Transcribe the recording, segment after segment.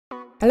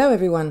Hello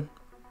everyone,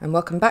 and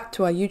welcome back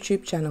to our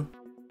YouTube channel.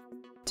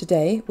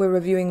 Today we're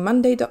reviewing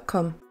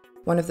Monday.com,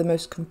 one of the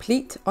most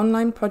complete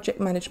online project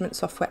management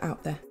software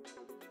out there.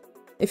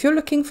 If you're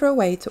looking for a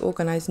way to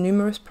organize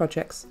numerous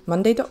projects,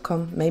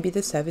 Monday.com may be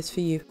the service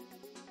for you.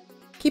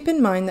 Keep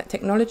in mind that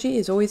technology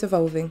is always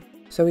evolving,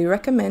 so we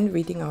recommend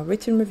reading our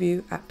written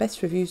review at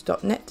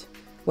bestreviews.net,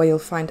 where you'll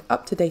find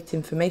up-to-date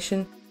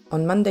information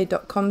on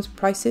Monday.com's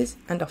prices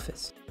and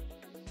offers.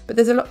 But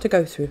there's a lot to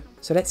go through,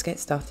 so let's get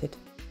started.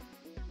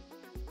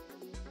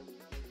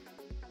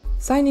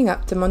 Signing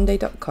up to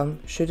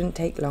Monday.com shouldn't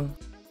take long.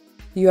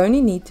 You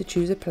only need to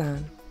choose a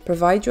plan,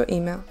 provide your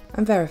email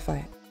and verify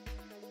it.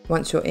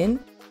 Once you're in,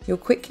 you'll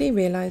quickly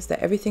realize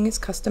that everything is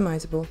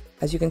customizable,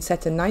 as you can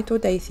set a night or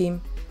day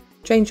theme,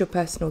 change your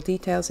personal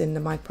details in the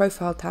My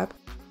Profile tab,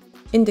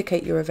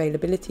 indicate your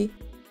availability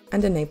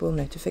and enable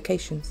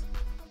notifications.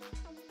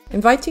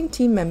 Inviting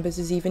team members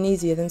is even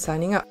easier than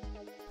signing up,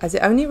 as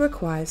it only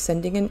requires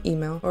sending an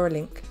email or a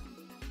link.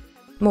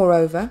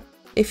 Moreover,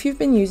 if you've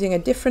been using a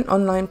different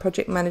online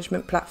project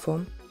management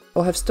platform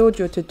or have stored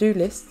your to-do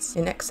lists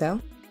in Excel,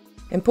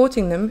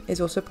 importing them is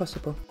also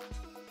possible.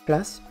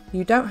 Plus,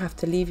 you don't have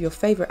to leave your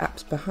favorite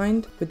apps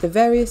behind with the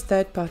various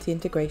third-party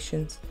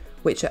integrations,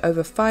 which are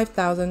over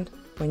 5,000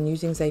 when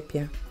using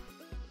Zapier.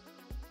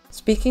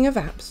 Speaking of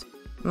apps,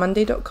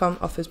 Monday.com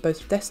offers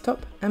both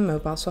desktop and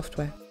mobile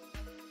software.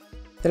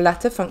 The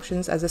latter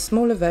functions as a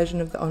smaller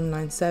version of the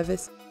online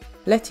service,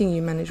 letting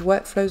you manage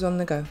workflows on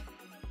the go.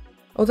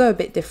 Although a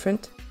bit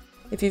different,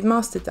 if you've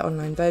mastered the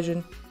online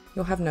version,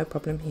 you'll have no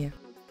problem here.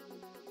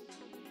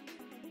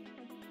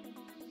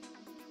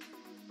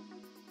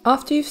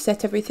 After you've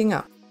set everything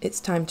up, it's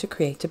time to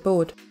create a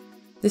board.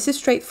 This is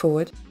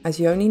straightforward, as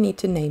you only need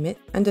to name it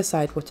and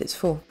decide what it's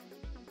for.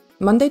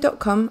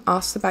 Monday.com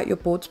asks about your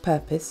board's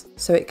purpose,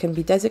 so it can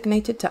be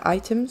designated to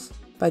items,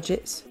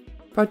 budgets,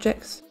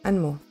 projects, and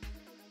more.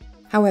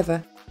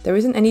 However, there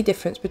isn't any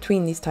difference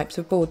between these types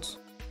of boards.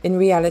 In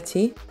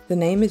reality, the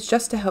name is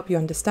just to help you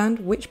understand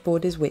which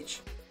board is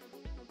which.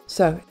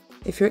 So,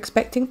 if you're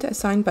expecting to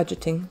assign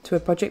budgeting to a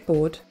project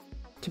board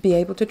to be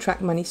able to track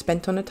money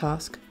spent on a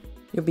task,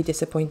 you'll be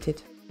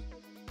disappointed.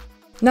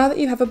 Now that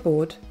you have a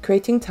board,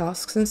 creating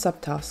tasks and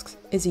subtasks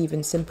is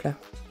even simpler.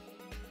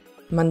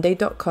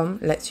 Monday.com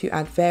lets you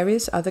add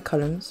various other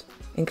columns,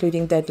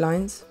 including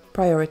deadlines,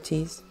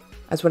 priorities,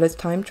 as well as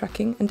time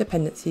tracking and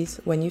dependencies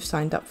when you've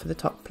signed up for the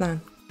top plan.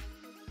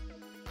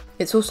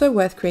 It's also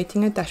worth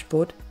creating a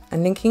dashboard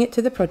and linking it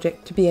to the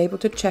project to be able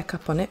to check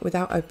up on it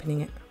without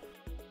opening it.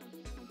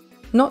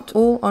 Not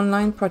all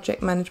online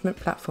project management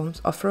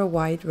platforms offer a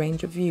wide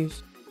range of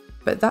views,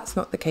 but that's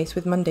not the case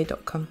with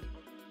Monday.com.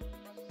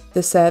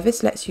 The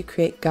service lets you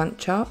create Gantt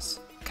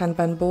charts,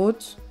 Kanban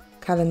boards,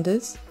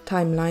 calendars,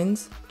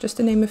 timelines, just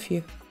to name a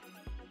few.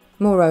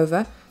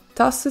 Moreover,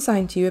 tasks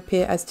assigned to you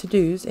appear as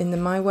to-dos in the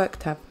My Work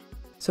tab,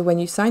 so when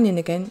you sign in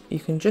again,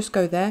 you can just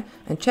go there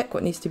and check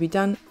what needs to be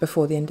done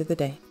before the end of the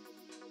day.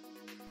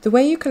 The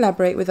way you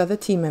collaborate with other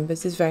team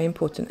members is very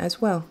important as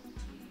well.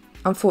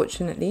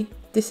 Unfortunately,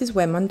 this is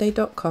where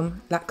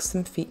Monday.com lacks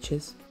some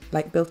features,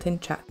 like built-in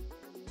chat.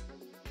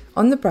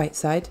 On the bright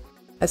side,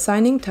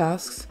 assigning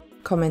tasks,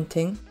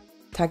 commenting,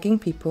 tagging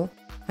people,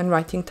 and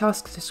writing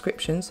task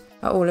descriptions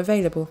are all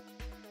available,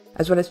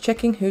 as well as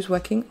checking who's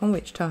working on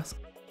which task.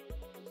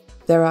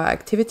 There are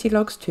activity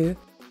logs too,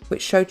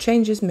 which show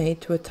changes made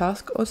to a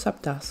task or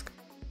subtask,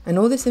 and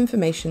all this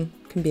information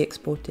can be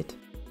exported.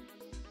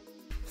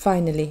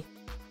 Finally,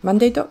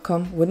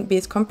 Monday.com wouldn't be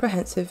as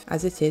comprehensive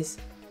as it is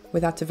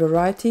without a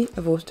variety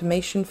of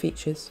automation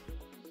features.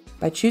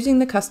 By choosing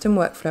the custom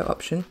workflow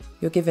option,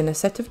 you're given a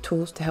set of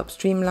tools to help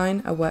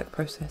streamline a work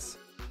process.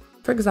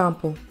 For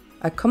example,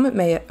 a comment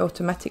may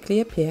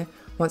automatically appear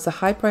once a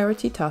high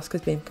priority task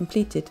has been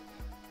completed,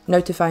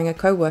 notifying a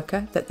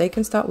co-worker that they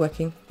can start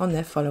working on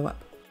their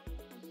follow-up.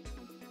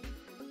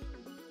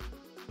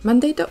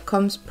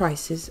 Monday.com's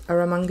prices are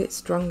among its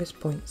strongest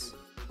points.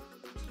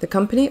 The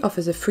company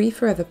offers a free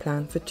forever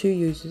plan for 2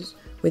 users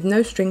with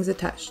no strings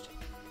attached.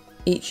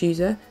 Each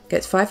user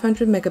gets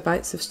 500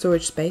 megabytes of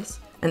storage space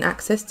and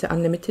access to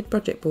unlimited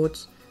project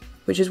boards,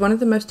 which is one of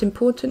the most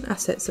important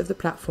assets of the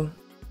platform.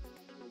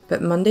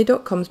 But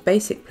Monday.com's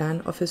basic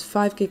plan offers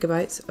 5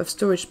 gigabytes of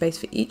storage space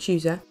for each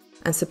user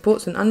and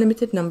supports an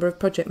unlimited number of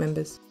project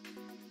members.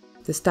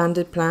 The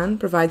standard plan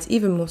provides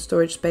even more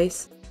storage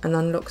space and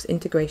unlocks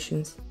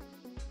integrations.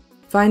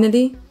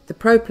 Finally, the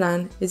Pro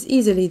plan is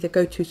easily the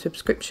go-to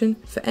subscription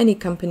for any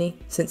company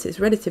since it's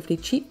relatively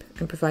cheap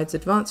and provides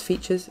advanced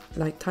features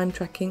like time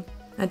tracking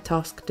and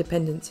task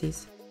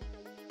dependencies.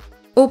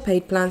 All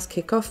paid plans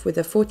kick off with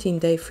a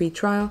 14-day free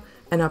trial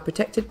and are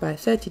protected by a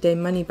 30-day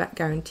money-back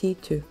guarantee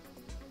too.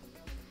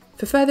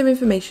 For further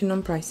information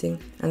on pricing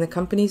and the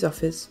company's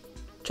offers,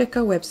 check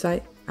our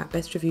website at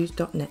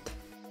bestreviews.net.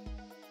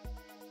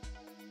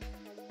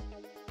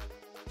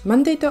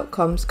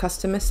 Monday.com's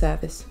customer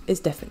service is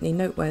definitely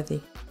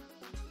noteworthy.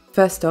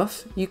 First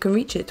off, you can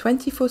reach it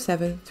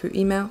 24/7 through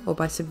email or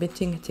by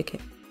submitting a ticket.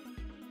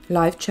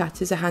 Live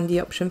chat is a handy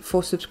option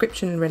for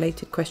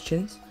subscription-related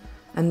questions,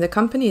 and the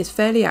company is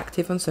fairly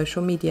active on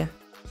social media,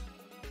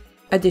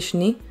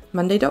 Additionally,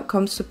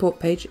 Monday.com's support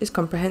page is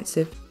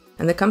comprehensive,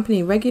 and the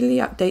company regularly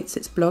updates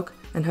its blog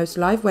and hosts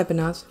live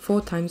webinars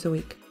 4 times a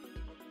week.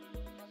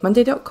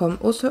 Monday.com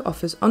also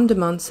offers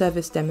on-demand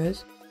service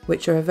demos,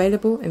 which are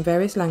available in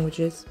various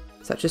languages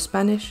such as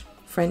Spanish,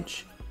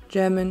 French,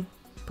 German,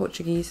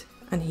 Portuguese,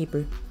 and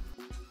Hebrew.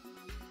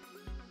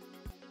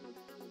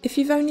 If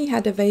you've only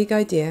had a vague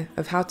idea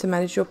of how to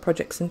manage your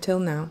projects until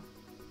now,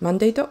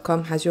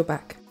 Monday.com has your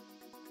back.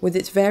 With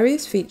its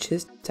various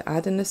features to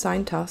add and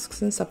assign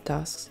tasks and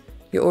subtasks,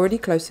 you're already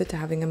closer to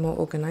having a more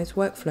organized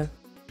workflow.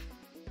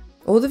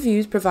 All the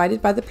views provided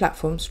by the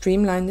platform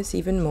streamline this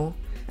even more,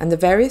 and the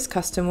various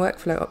custom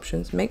workflow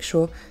options make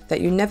sure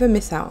that you never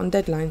miss out on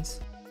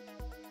deadlines.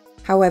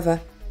 However,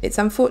 it's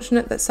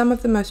unfortunate that some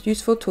of the most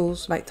useful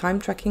tools like time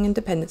tracking and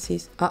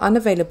dependencies are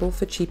unavailable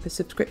for cheaper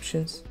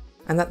subscriptions,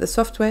 and that the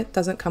software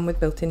doesn't come with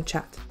built-in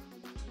chat.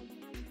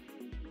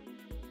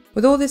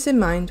 With all this in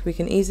mind, we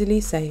can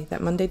easily say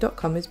that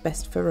Monday.com is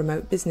best for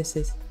remote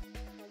businesses.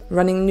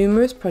 Running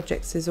numerous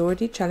projects is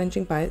already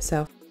challenging by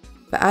itself,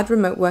 but add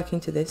remote working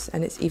to this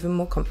and it's even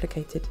more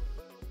complicated.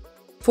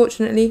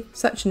 Fortunately,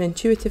 such an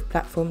intuitive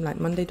platform like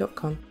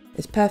Monday.com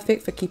is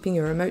perfect for keeping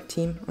your remote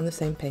team on the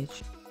same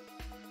page.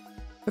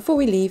 Before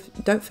we leave,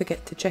 don't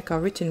forget to check our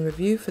written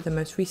review for the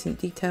most recent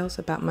details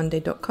about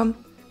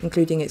Monday.com,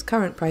 including its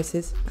current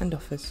prices and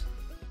offers.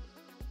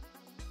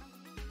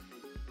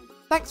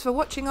 Thanks for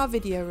watching our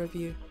video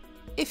review.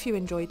 If you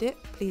enjoyed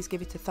it, please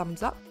give it a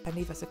thumbs up and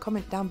leave us a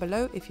comment down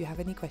below if you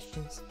have any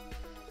questions.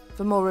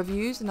 For more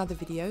reviews and other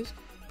videos,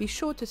 be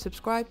sure to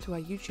subscribe to our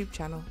YouTube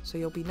channel so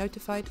you'll be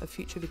notified of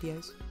future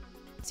videos.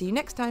 See you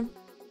next time!